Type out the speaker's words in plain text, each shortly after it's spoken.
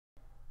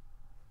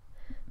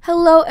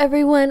Hello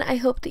everyone, I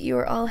hope that you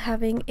are all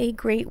having a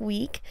great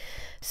week.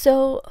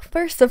 So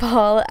first of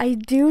all, I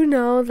do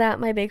know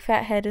that my big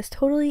fat head is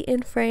totally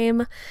in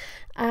frame.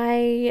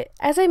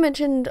 As I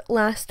mentioned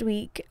last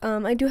week,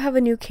 I do have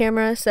a new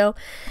camera, so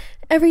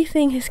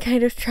everything is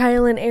kind of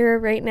trial and error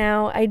right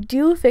now. I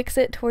do fix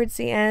it towards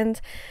the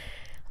end,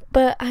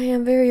 but I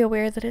am very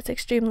aware that it's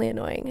extremely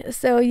annoying.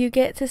 So you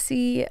get to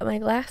see my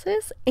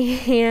glasses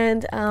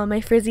and my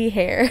frizzy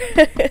hair.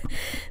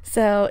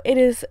 So it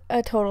is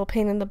a total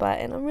pain in the butt,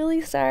 and I'm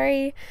really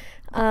sorry.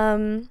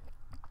 But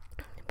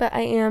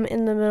I am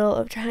in the middle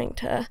of trying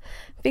to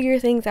figure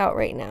things out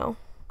right now.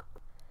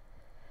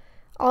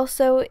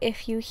 Also,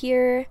 if you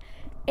hear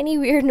any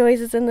weird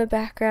noises in the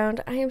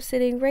background, I am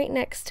sitting right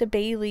next to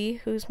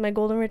Bailey, who's my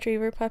golden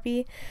retriever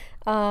puppy,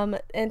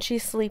 and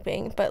she's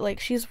sleeping, but like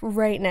she's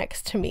right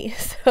next to me,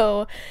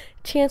 so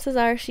chances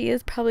are she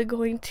is probably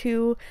going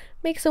to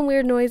make some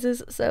weird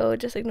noises, so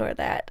just ignore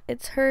that.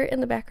 It's her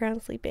in the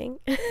background sleeping.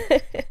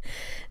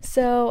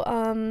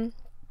 So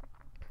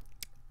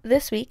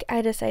this week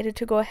I decided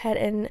to go ahead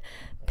and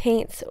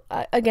paint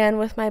again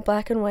with my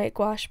black and white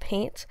gouache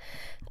paint.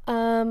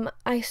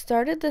 I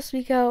started this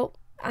week out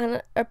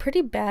on a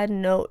pretty bad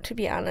note, to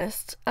be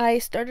honest. I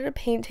started a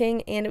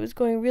painting and it was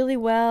going really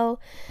well,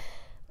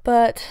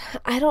 but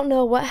I don't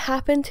know what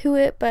happened to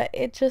it, but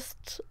it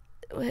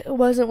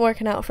wasn't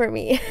working out for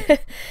me.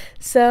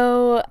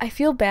 So I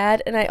feel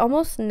bad, and I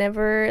almost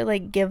never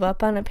like give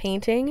up on a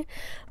painting,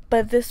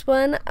 but this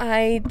one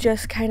I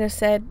just kind of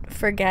said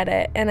forget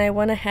it, and I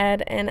went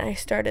ahead and I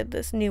started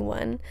this new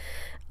one.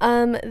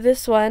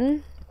 This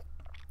one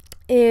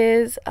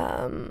is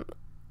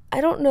I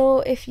don't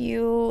know if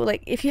you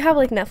have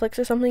like Netflix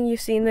or something,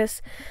 you've seen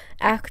this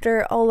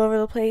actor all over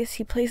the place.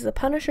 He plays the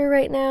Punisher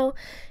right now,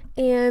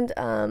 and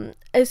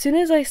as soon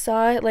as I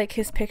saw like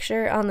his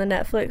picture on the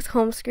Netflix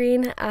home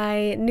screen,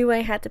 I knew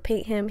I had to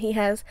paint him. He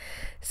has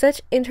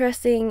such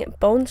interesting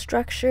bone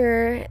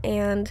structure,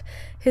 and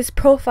his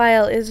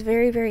profile is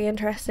very, very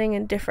interesting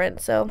and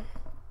different, so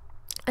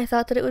I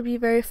thought that it would be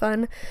very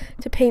fun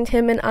to paint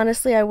him, and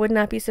honestly I would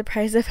not be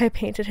surprised if I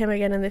painted him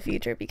again in the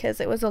future, because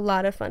it was a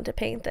lot of fun to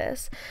paint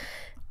this.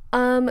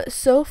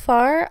 So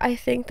far I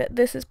think that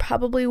this is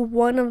probably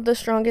one of the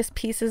strongest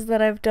pieces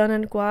that I've done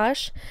in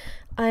gouache.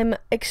 I'm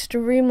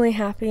extremely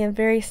happy and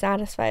very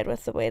satisfied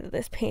with the way that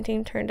this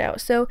painting turned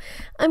out. So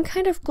I'm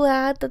kind of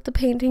glad that the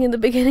painting in the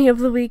beginning of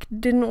the week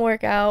didn't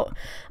work out.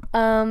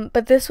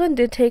 But this one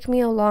did take me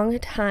a long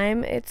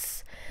time.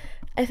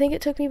 I think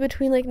it took me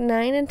between like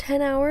 9 and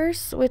 10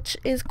 hours, which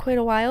is quite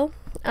a while.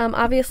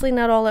 Obviously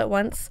not all at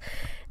once.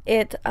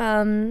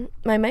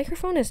 My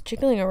microphone is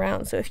jiggling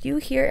around, so if you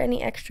hear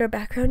any extra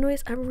background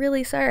noise, I'm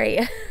really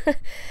sorry.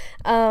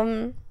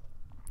 I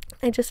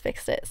just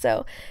fixed it,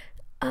 so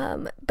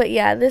but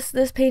yeah,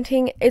 this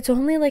painting, it's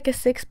only like a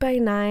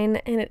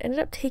 6x9, and it ended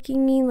up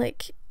taking me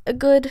like a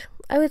good,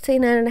 I would say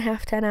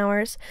 9.5, 10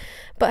 hours,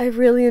 but I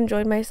really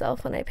enjoyed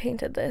myself when I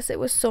painted this. It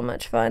was so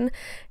much fun.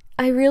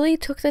 I really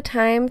took the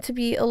time to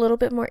be a little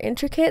bit more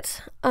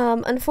intricate.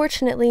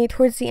 Unfortunately,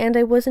 towards the end,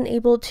 I wasn't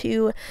able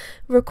to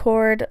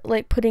record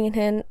like putting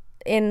it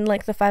in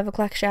like the 5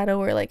 o'clock shadow,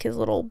 or like his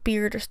little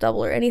beard or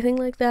stubble or anything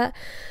like that.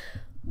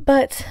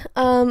 But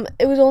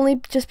it was only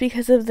just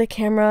because of the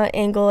camera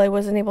angle I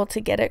wasn't able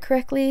to get it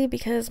correctly,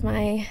 because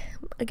my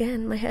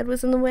head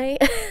was in the way.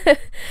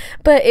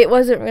 But it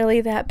wasn't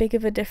really that big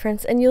of a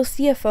difference, and you'll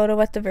see a photo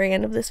at the very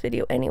end of this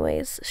video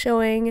anyways,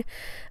 showing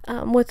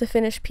what the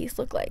finished piece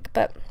looked like.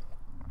 But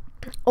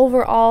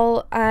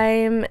overall,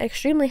 I'm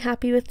extremely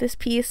happy with this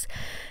piece.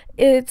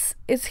 It's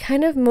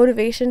kind of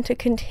motivation to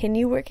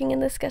continue working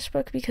in the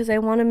sketchbook, because I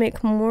want to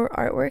make more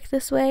artwork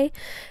this way,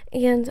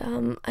 and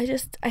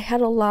I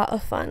had a lot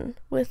of fun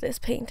with this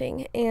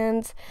painting,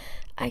 and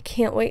I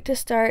can't wait to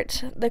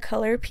start the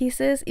color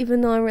pieces,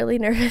 even though I'm really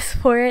nervous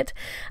for it.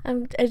 I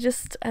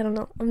don't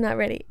know, I'm not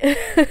ready.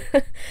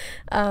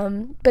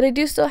 But I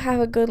do still have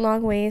a good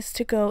long ways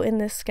to go in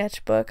this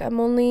sketchbook. I'm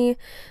only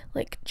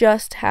like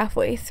just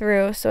halfway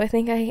through, so I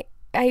think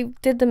I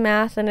did the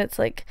math, and it's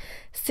like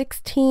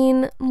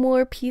 16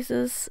 more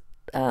pieces,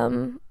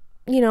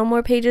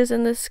 more pages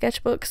in this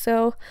sketchbook,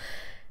 so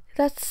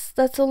that's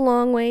a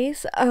long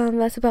ways.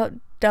 That's about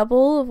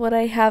double of what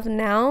I have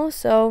now,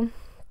 so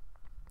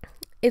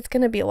it's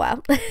gonna be a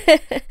while.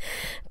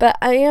 But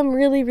I am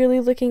really,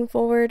 really looking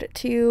forward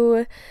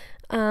to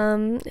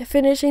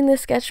finishing the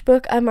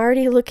sketchbook. I'm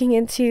already looking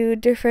into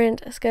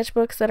different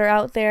sketchbooks that are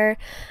out there.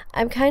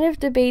 I'm kind of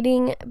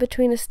debating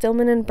between a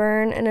Stillman &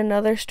 Birn and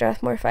another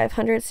Strathmore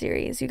 500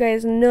 series. You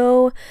guys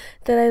know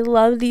that I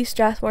love these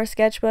Strathmore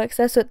sketchbooks.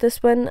 That's what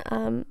this one,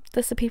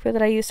 that's the paper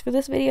that I used for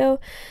this video.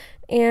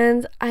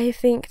 And I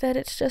think that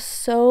it's just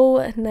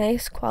so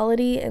nice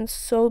quality and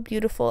so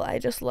beautiful. I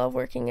just love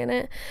working in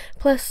it.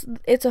 Plus,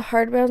 it's a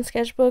hardbound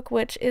sketchbook,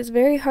 which is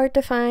very hard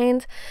to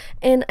find,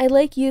 and I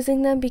like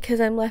using them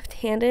because I'm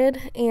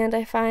left-handed, and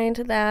I find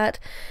that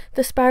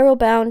the spiral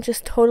bound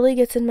just totally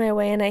gets in my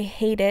way, and I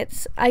hate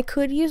it. I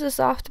could use a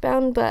soft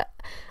bound, but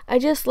I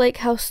just like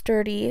how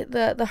sturdy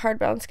the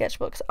hardbound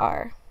sketchbooks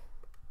are.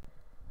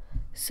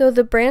 So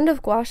the brand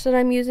of gouache that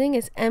I'm using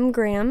is M.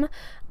 Graham.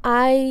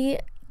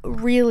 I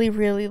really,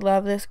 really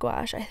love this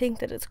gouache. I think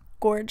that it's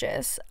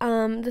gorgeous.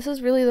 This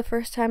is really the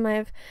first time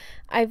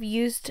I've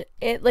used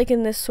it like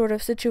in this sort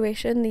of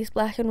situation. These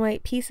black and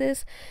white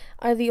pieces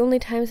are the only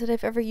times that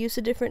I've ever used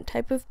a different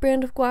type of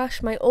brand of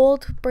gouache. My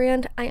old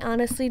brand, I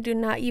honestly do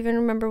not even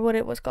remember what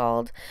it was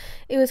called.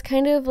 It was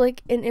kind of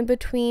like an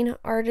in-between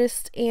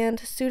artist and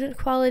student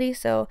quality,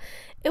 so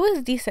it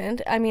was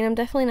decent. I mean, I'm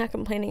definitely not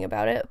complaining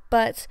about it,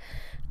 but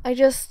I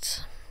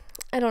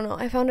don't know,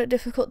 I found it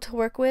difficult to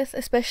work with,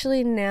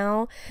 especially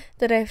now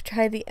that I've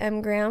tried the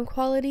M. Graham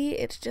quality.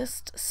 It's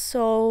just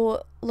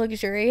so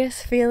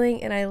luxurious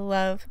feeling, and I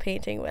love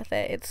painting with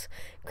it. It's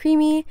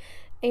creamy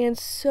and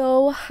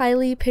so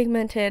highly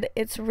pigmented,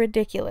 it's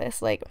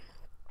ridiculous. Like,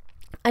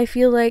 I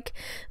feel like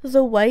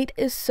the white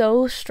is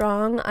so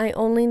strong, I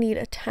only need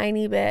a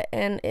tiny bit,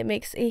 and it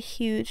makes a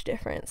huge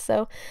difference.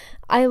 So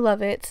I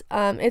love it.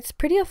 It's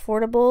pretty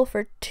affordable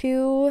for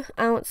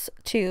 2-ounce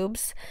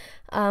tubes,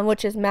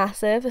 which is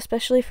massive,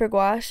 especially for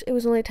gouache. It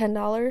was only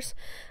 $10.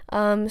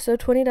 So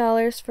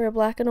 $20 for a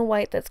black and a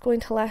white that's going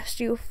to last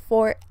you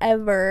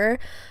forever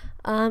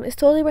is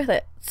totally worth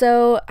it.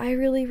 So I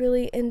really,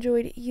 really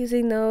enjoyed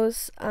using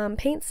those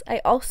paints.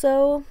 I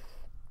also,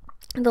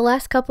 the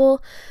last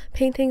couple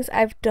paintings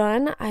I've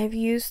done, I've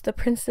used the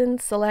Princeton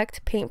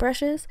Select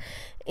paintbrushes,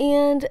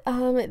 and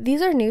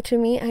these are new to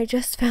me. I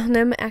just found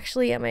them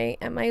actually at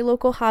my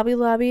local Hobby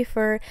Lobby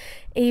for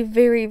a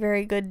very,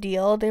 very good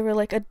deal. They were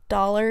like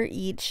 $1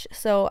 each,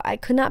 so I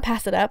could not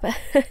pass it up.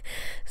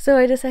 So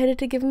I decided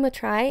to give them a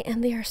try,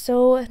 and they are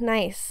so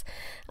nice.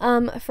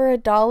 For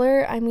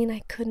 $1, I mean,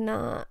 I could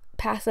not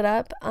pass it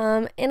up.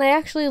 And I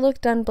actually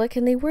looked on Blick,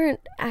 and they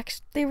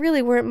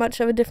really weren't much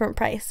of a different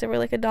price. They were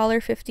like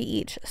 $1.50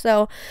 each.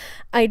 So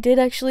I did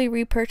actually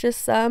repurchase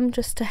some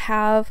just to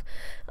have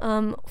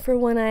for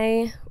when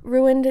I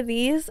ruined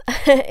these.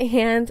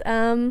 And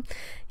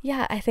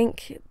yeah, I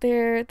think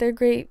they're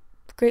great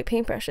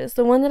paintbrushes.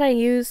 The one that I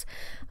use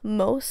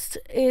most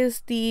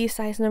is the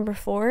size number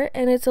 4,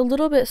 and it's a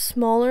little bit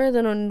smaller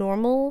than a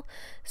normal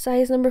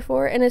size number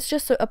 4, and it's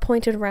just a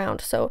pointed round,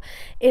 so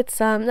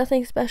it's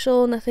nothing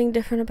special, nothing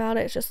different about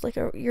it. It's just like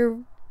your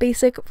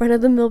basic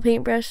run-of-the-mill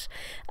paintbrush.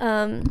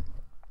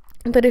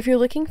 But if you're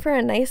looking for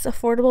a nice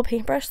affordable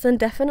paintbrush, then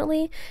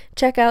definitely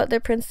check out the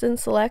Princeton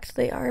Select.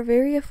 They are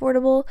very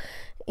affordable,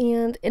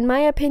 and in my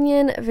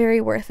opinion, very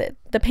worth it.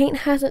 The paint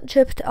hasn't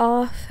chipped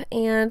off,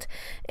 and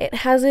it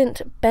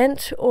hasn't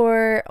bent,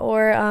 or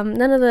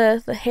none of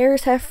the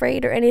hairs have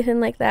frayed or anything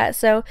like that,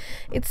 so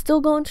it's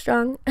still going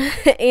strong.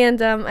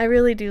 And I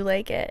really do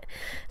like it.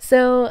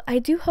 So I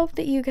do hope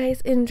that you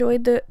guys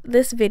enjoyed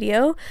this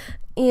video,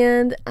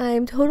 and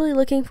I'm totally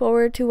looking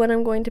forward to what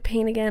I'm going to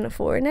paint again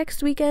for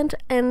next weekend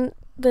and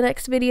the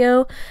next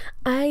video.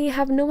 I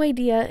have no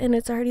idea, and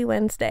it's already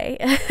Wednesday.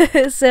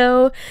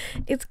 So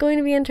it's going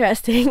to be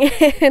interesting,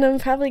 and I'm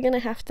probably gonna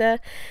have to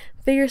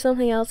figure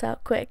something else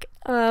out quick.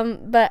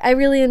 But I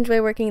really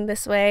enjoy working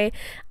this way.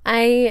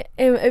 I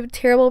am a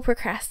terrible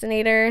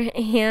procrastinator,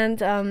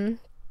 and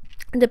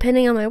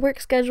depending on my work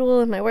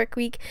schedule and my work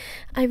week,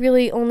 I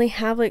really only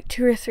have like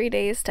 2 or 3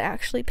 days to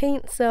actually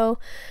paint. So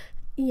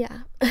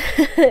yeah,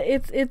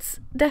 it's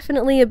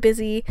definitely a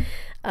busy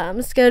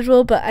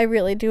schedule, but I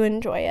really do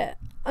enjoy it.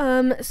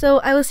 So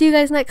I will see you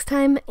guys next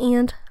time,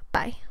 and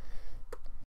bye.